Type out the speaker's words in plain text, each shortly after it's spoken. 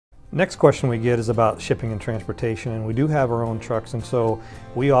Next question we get is about shipping and transportation, and we do have our own trucks, and so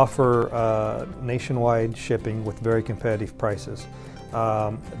we offer nationwide shipping with very competitive prices.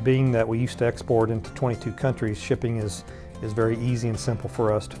 Being that we used to export into 22 countries, shipping is very easy and simple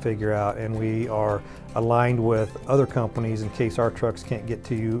for us to figure out, and we are aligned with other companies in case our trucks can't get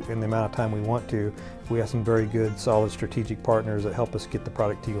to you in the amount of time we want to. We have some very good, solid strategic partners that help us get the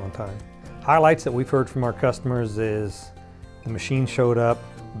product to you on time. Highlights that we've heard from our customers is the machine showed up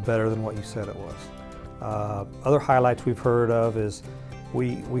better than what you said it was. Other highlights we've heard of is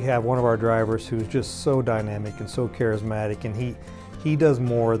we have one of our drivers who's just so dynamic and so charismatic, and he does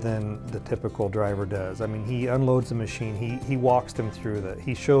more than the typical driver does. I mean, he unloads the machine, he walks them through that.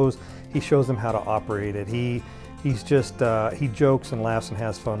 He shows them how to operate it. He jokes and laughs and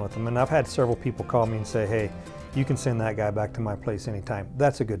has fun with them. And I've had several people call me and say, hey, you can send that guy back to my place anytime.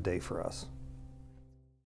 That's a good day for us.